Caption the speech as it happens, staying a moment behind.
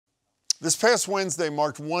This past Wednesday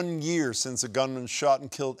marked 1 year since a gunman shot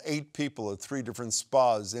and killed 8 people at 3 different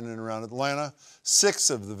spas in and around Atlanta.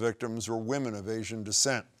 6 of the victims were women of Asian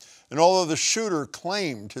descent. And although the shooter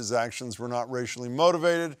claimed his actions were not racially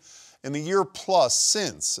motivated, in the year plus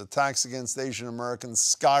since, attacks against Asian Americans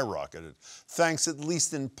skyrocketed, thanks at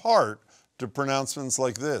least in part to pronouncements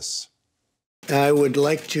like this. I would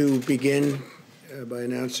like to begin by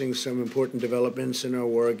announcing some important developments in our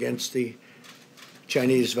war against the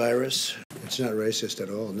Chinese virus. It's not racist at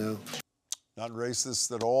all, no. Not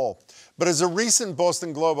racist at all. But as a recent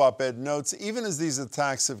Boston Globe op-ed notes, even as these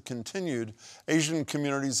attacks have continued, Asian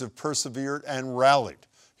communities have persevered and rallied.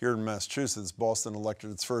 Here in Massachusetts, Boston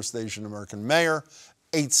elected its first Asian American mayor.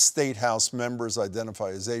 8 state house members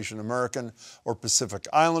identify as Asian American or Pacific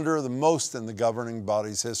Islander, the most in the governing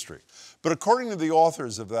body's history. But according to the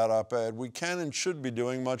authors of that op-ed, we can and should be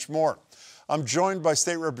doing much more. I'm joined by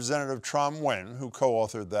State Representative Tram Nguyen, who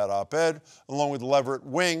co-authored that op-ed, along with Leverett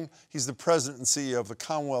Wing. He's the president and CEO of the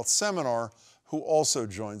Commonwealth Seminar, who also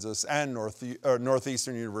joins us, and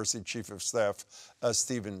Northeastern University Chief of Staff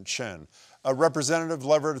Stephen Chen. Representative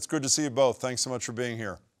Leverett, it's good to see you both. Thanks so much for being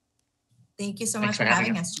here. Thank you so much for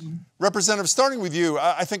having us, Jim. Representative, starting with you,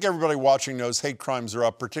 I think everybody watching knows hate crimes are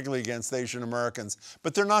up, particularly against Asian Americans.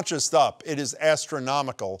 But they're not just up. It is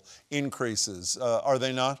astronomical increases, are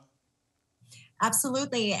they not?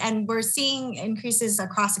 Absolutely. And we're seeing increases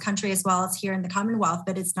across the country as well as here in the Commonwealth,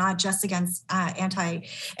 but it's not just against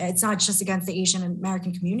it's not just against the Asian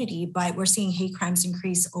American community, but we're seeing hate crimes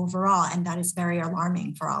increase overall. And that is very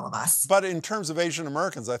alarming for all of us. But in terms of Asian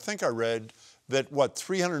Americans, I think I read that,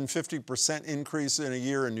 350% increase in a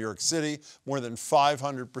year in New York City, more than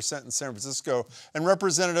 500% in San Francisco. And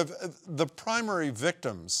Representative, the primary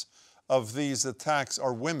victims of these attacks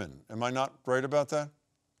are women. Am I not right about that?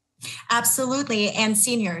 Absolutely, and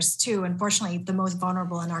seniors too, unfortunately, the most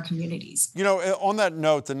vulnerable in our communities. You know, on that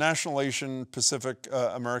note, the National Asian Pacific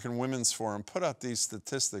American Women's Forum put out these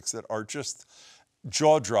statistics that are just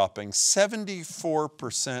jaw-dropping.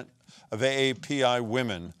 74% of AAPI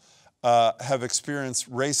women have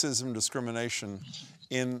experienced racism, discrimination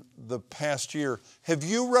in the past year. Have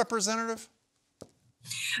you, Representative?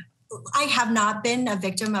 I have not been a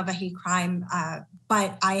victim of a hate crime,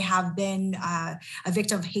 but I have been a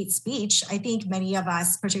victim of hate speech. I think many of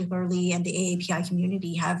us, particularly in the AAPI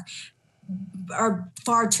community, are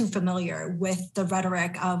far too familiar with the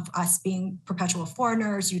rhetoric of us being perpetual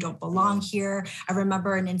foreigners. You don't belong here. I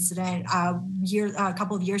remember an incident a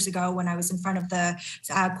couple of years ago when I was in front of the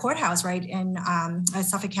courthouse, right, in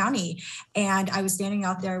Suffolk County. And I was standing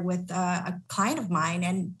out there with a client of mine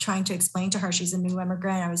and trying to explain to her, she's a new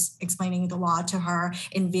immigrant. I was explaining the law to her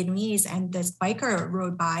in Vietnamese, and this biker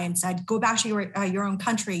rode by and said, "Go back to your own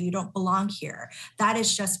country. You don't belong here." That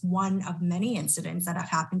is just one of many incidents that have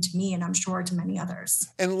happened to me, and I'm sure to many others.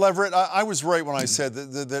 And Leverett, I was right when I said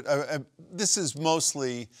that this is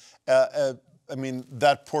mostly, I mean,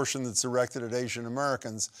 that portion that's directed at Asian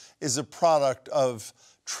Americans is a product of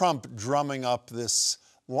Trump drumming up this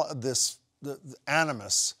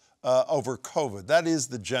animus over COVID. That is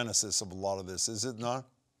the genesis of a lot of this, is it not?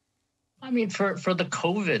 I mean, for the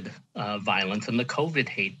COVID violence and the COVID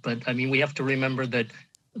hate, but I mean, we have to remember that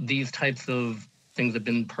these types of things have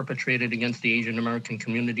been perpetrated against the Asian American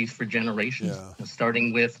communities for generations,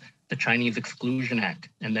 starting with the Chinese Exclusion Act,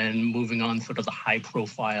 and then moving on sort of the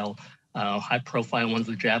high-profile ones,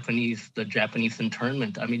 the Japanese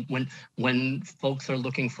internment. I mean, when folks are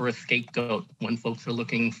looking for a scapegoat, when folks are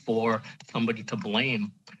looking for somebody to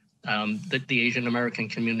blame, that the Asian American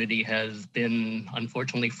community has been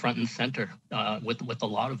unfortunately front and center with a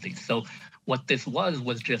lot of these. So what this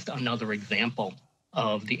was just another example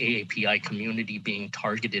of the AAPI community being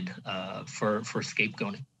targeted for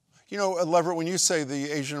scapegoating. You know, Leverett, when you say the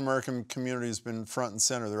Asian American community has been front and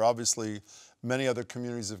center, there are obviously many other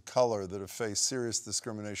communities of color that have faced serious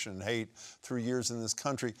discrimination and hate through years in this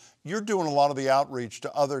country. You're doing a lot of the outreach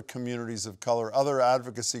to other communities of color, other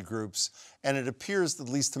advocacy groups, and it appears, at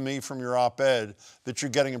least to me from your op-ed, that you're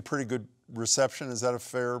getting a pretty good reception. Is that a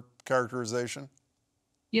fair characterization?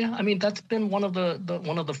 Yeah, I mean, that's been one of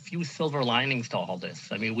the few silver linings to all this.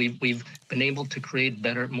 I mean, we've been able to create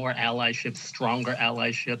more allyships, stronger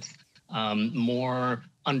allyships, more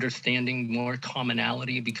understanding, more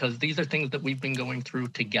commonality, because these are things that we've been going through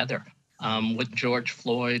together with George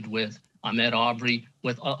Floyd, with Ahmaud Arbery,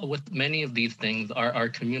 with many of these things. Our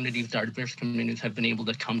communities, our diverse communities, have been able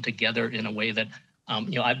to come together in a way that,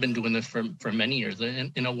 you know, I've been doing this for many years,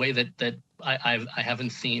 in a way that I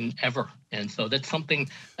haven't seen ever. And so that's something,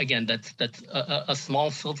 again, that's a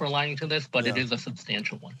small silver lining to this, but it is a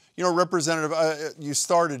substantial one. You know, Representative,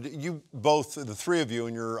 you both, the three of you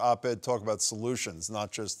in your op-ed talk about solutions,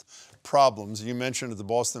 not just problems. You mentioned at the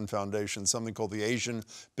Boston Foundation something called the Asian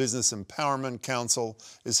Business Empowerment Council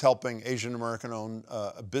is helping Asian American-owned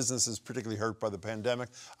businesses particularly hurt by the pandemic.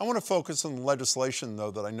 I want to focus on the legislation,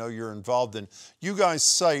 though, that I know you're involved in. You guys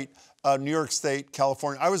cite New York State,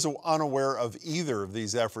 California. I was unaware of either of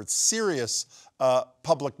these efforts. Serious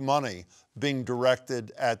public money being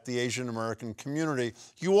directed at the Asian American community.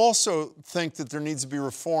 You also think that there needs to be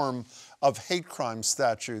reform of hate crime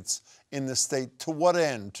statutes in the state. To what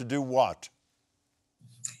end? To do what?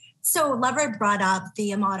 So Leverett brought up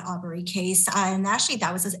the Ahmaud Arbery case, and actually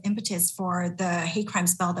that was an impetus for the hate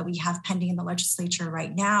crimes bill that we have pending in the legislature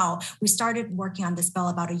right now. We started working on this bill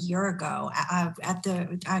about a year ago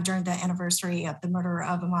during the anniversary of the murder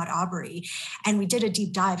of Ahmaud Arbery, and we did a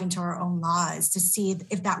deep dive into our own laws to see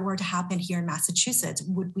if that were to happen here in Massachusetts,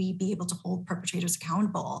 would we be able to hold perpetrators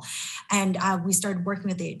accountable? And we started working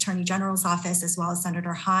with the Attorney General's office as well as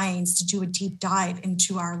Senator Hines to do a deep dive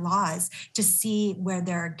into our laws to see where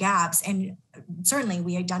there are gaps. And certainly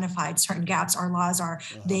we identified certain gaps. Our laws are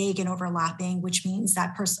vague and overlapping, which means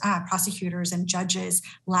that prosecutors and judges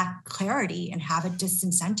lack clarity and have a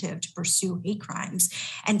disincentive to pursue hate crimes.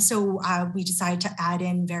 And so we decided to add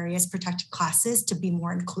in various protected classes to be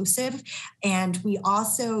more inclusive. And we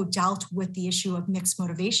also dealt with the issue of mixed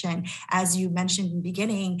motivation, as you mentioned in the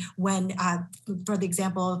beginning, when, for the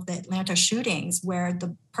example of the Atlanta shootings, where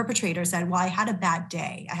the perpetrator said, well, I had a bad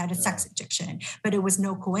day. I had a sex addiction, but it was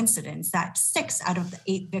no coincidence that 6 out of the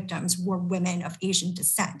 8 victims were women of Asian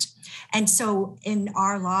descent. And so in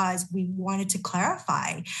our laws, we wanted to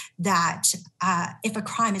clarify that if a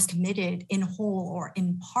crime is committed in whole or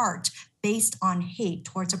in part based on hate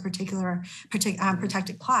towards a particular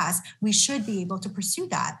protected class, we should be able to pursue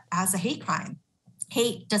that as a hate crime.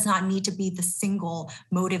 Hate does not need to be the single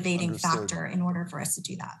motivating factor in order for us to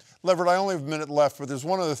do that. Leverett, I only have a minute left, but there's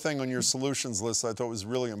one other thing on your solutions list I thought was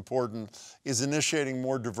really important, is initiating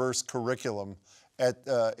more diverse curriculum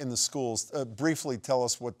in the schools. Briefly tell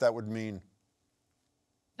us what that would mean.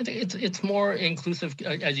 I think it's more inclusive,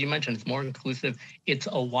 as you mentioned, it's more inclusive. It's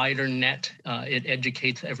a wider net. It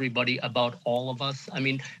educates everybody about all of us. I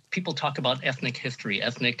mean, people talk about ethnic history,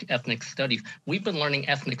 ethnic studies. We've been learning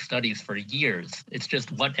ethnic studies for years. It's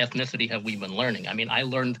just what ethnicity have we been learning? I mean, I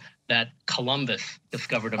learned that Columbus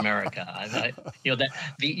discovered America.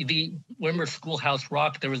 Remember Schoolhouse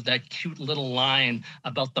Rock? There was that cute little line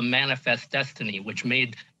about the manifest destiny, which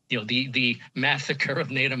made the massacre of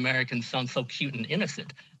Native Americans sound so cute and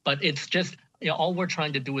innocent. But it's just, all we're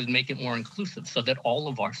trying to do is make it more inclusive so that all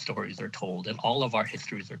of our stories are told and all of our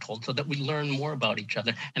histories are told so that we learn more about each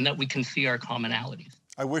other and that we can see our commonalities.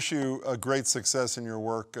 I wish you a great success in your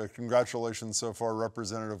work. Congratulations so far,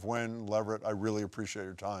 Representative Nguyen, Leverett. I really appreciate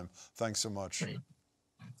your time. Thanks so much. Great.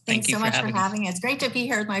 Thanks so much for having us. It's great to be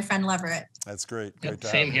here with my friend Leverett. That's great. Yep,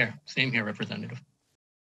 same here, Representative.